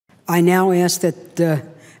I now ask that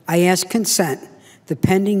I ask consent the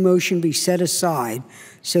pending motion be set aside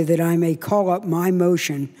so that I may call up my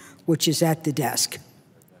motion, which is at the desk.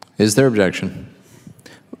 Is there objection?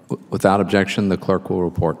 Without objection, the clerk will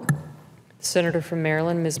report. The senator from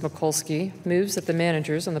Maryland, Ms. Mikulski, moves that the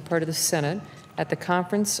managers on the part of the Senate at the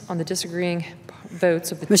conference on the disagreeing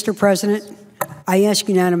votes of the... Mr. President, I ask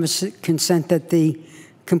unanimous consent that the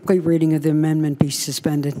complete reading of the amendment be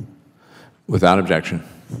suspended. Without objection.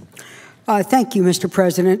 Thank you, Mr.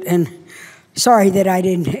 President, and sorry that I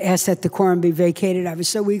didn't ask that the quorum be vacated. I was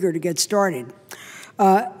so eager to get started.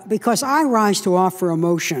 Because I rise to offer a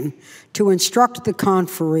motion to instruct the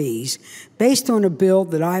conferees based on a bill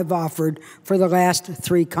that I've offered for the last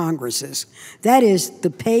 3 Congresses. That is the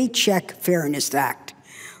Paycheck Fairness Act.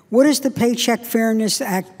 What does the Paycheck Fairness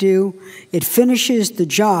Act do? It finishes the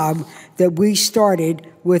job that we started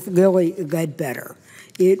with Lilly Ledbetter.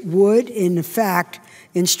 It would, in fact,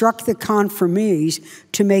 instruct the conferees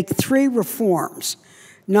to make 3 reforms.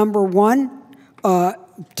 Number 1,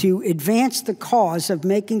 to advance the cause of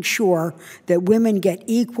making sure that women get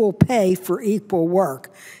equal pay for equal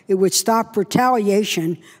work. It would stop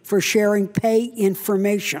retaliation for sharing pay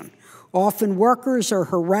information. Often workers are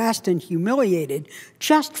harassed and humiliated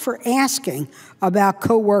just for asking about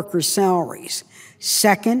coworkers' salaries.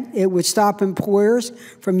 Second, it would stop employers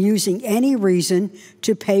from using any reason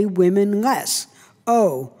to pay women less.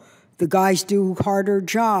 Oh, the guys do harder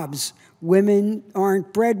jobs. Women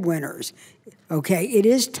aren't breadwinners. Okay, it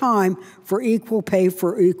is time for equal pay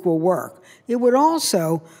for equal work. It would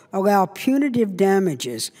also allow punitive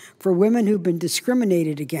damages for women who've been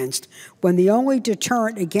discriminated against when the only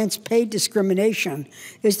deterrent against pay discrimination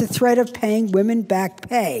is the threat of paying women back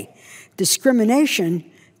pay. Discrimination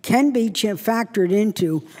can be factored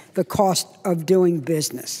into the cost of doing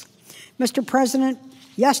business. Mr. President,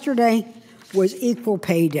 yesterday was Equal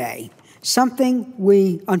Pay Day, something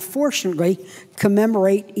we unfortunately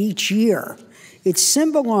commemorate each year. It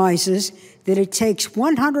symbolizes that it takes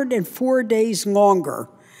 104 days longer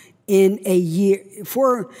in a year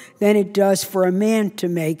than it does for a man to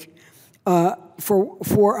make,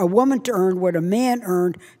 for a woman to earn what a man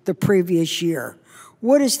earned the previous year.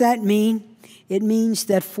 What does that mean? It means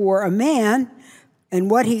that for a man and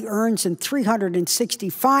what he earns in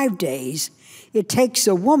 365 days, it takes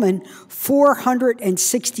a woman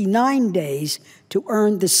 469 days to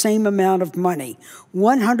earn the same amount of money,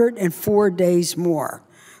 104 days more.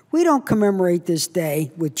 We don't commemorate this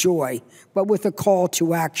day with joy, but with a call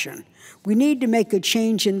to action. We need to make a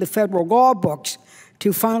change in the federal law books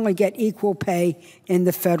to finally get equal pay in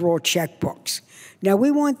the federal checkbooks. Now,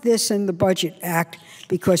 we want this in the Budget Act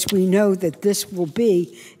because we know that this will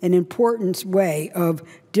be an important way of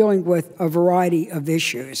dealing with a variety of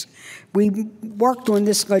issues. We worked on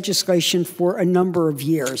this legislation for a number of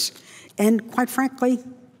years, and quite frankly,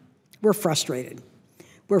 we're frustrated.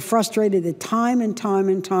 We're frustrated that time and time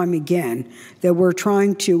and time again that we're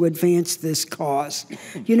trying to advance this cause.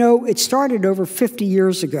 You know, it started over 50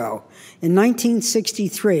 years ago. In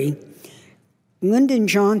 1963, Lyndon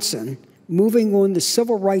Johnson, moving on the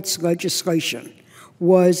civil rights legislation,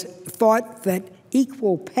 thought that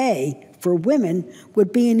equal pay for women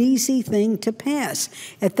would be an easy thing to pass.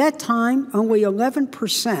 At that time, only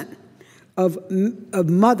 11% of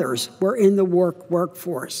mothers were in the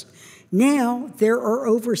workforce. Now, there are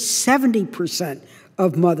over 70%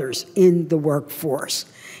 of mothers in the workforce.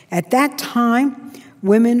 At that time,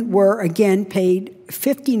 women were, again, paid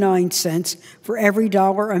 59 cents for every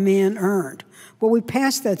dollar a man earned. Well, we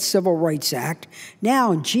passed that Civil Rights Act.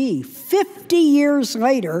 Now, 50 years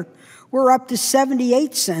later, we're up to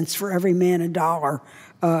 78 cents for every man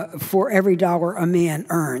for every dollar a man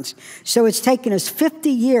earns. So it's taken us 50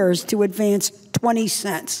 years to advance 20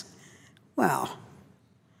 cents. Well,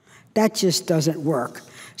 that just doesn't work.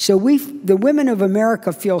 So the women of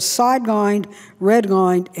America feel sidelined,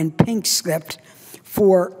 redlined, and pink-slipped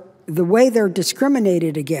for the way they're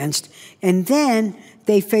discriminated against, and then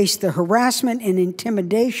they face the harassment and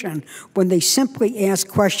intimidation when they simply ask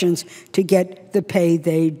questions to get the pay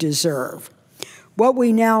they deserve. What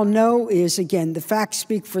we now know is, again, the facts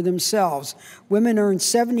speak for themselves. Women earn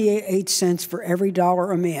 78 cents for every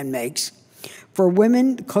dollar a man makes. For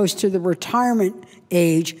women close to the retirement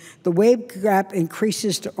age, the wage gap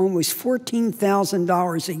increases to almost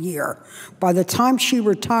 $14,000 a year. By the time she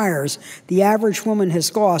retires, the average woman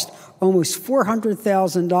has lost almost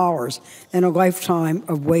 $400,000 in a lifetime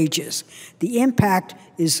of wages. The impact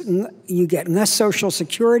is you get less Social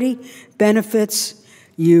Security benefits,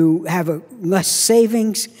 you have less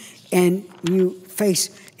savings, and you face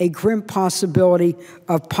a grim possibility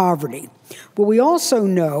of poverty. What we also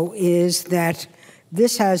know is that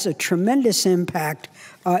this has a tremendous impact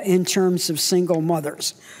in terms of single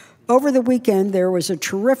mothers. Over the weekend, there was a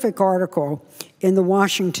terrific article in the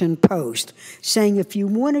Washington Post saying if you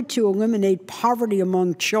wanted to eliminate poverty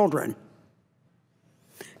among children,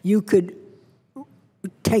 you could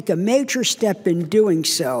take a major step in doing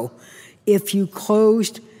so if you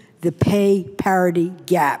closed the pay parity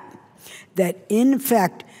gap. That in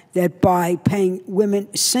effect, that by paying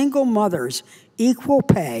women, single mothers, equal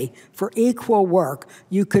pay for equal work,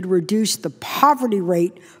 you could reduce the poverty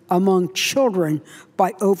rate among children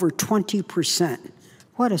by over 20%.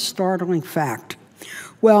 What a startling fact.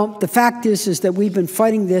 Well, the fact is that we've been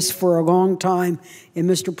fighting this for a long time, and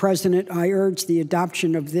Mr. President, I urge the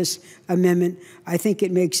adoption of this amendment. I think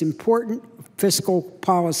it makes important fiscal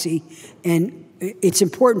policy, and it's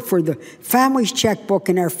important for the family's checkbook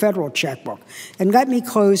and our federal checkbook. And let me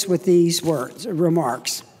close with these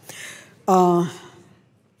remarks. I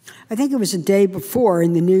think it was a day before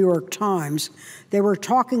in the New York Times, they were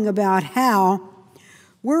talking about how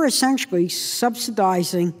we're essentially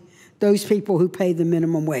subsidizing those people who pay the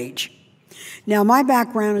minimum wage. Now, my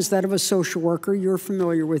background is that of a social worker. You're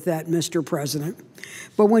familiar with that, Mr. President.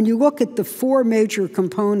 But when you look at the four major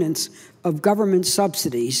components of government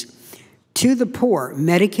subsidies to the poor,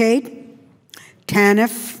 Medicaid,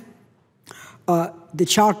 TANF, the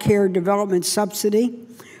Child Care Development Subsidy,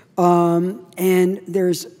 and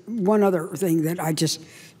there's one other thing that I just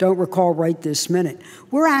don't recall right this minute.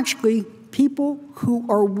 We're actually people who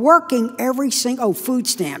are working food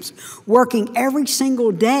stamps, working every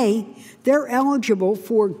single day, they're eligible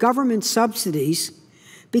for government subsidies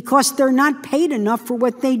because they're not paid enough for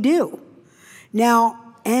what they do.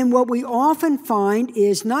 Now, and what we often find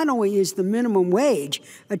is not only is the minimum wage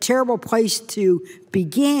a terrible place to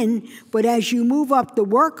begin, but as you move up the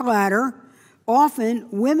work ladder, often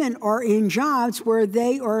women are in jobs where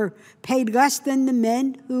they are paid less than the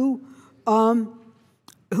men who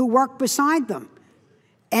work beside them.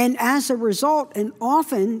 And as a result, and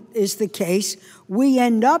often is the case, we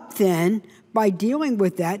end up then, by dealing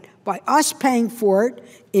with that, by us paying for it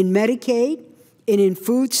in Medicaid and in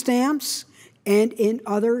food stamps and in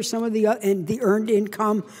some of the earned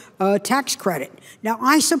income tax credit. Now,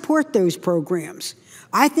 I support those programs.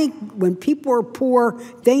 I think when people are poor,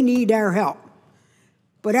 they need our help.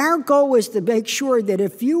 But our goal is to make sure that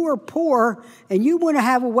if you are poor and you want to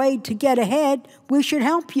have a way to get ahead, we should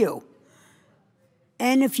help you.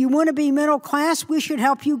 And if you want to be middle class, we should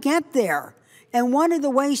help you get there. And one of the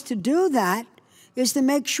ways to do that is to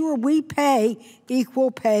make sure we pay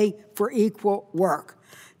equal pay for equal work.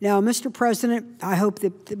 Now, Mr. President, I hope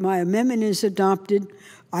that my amendment is adopted.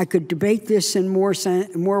 I could debate this in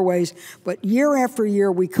more ways, but year after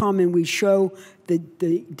year we come and we show the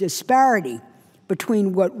disparity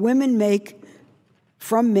between what women make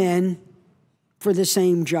from men for the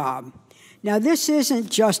same job. Now, this isn't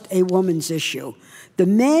just a woman's issue. The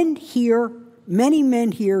men here, many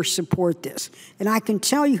men here support this. And I can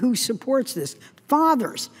tell you who supports this.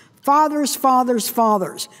 Fathers. Fathers, fathers,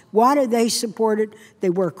 fathers. Why do they support it? They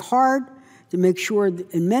work hard to make sure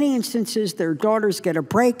that in many instances their daughters get a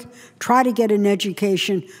break, try to get an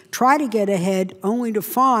education, try to get ahead, only to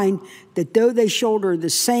find that though they shoulder the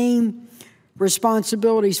same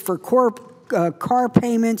responsibilities for car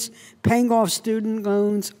payments, paying off student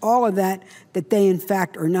loans, all of that, that they in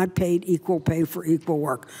fact are not paid equal pay for equal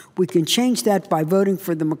work. We can change that by voting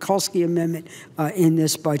for the Mikulski amendment in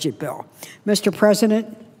this budget bill. Mr.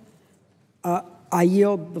 President, I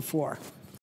yield the floor.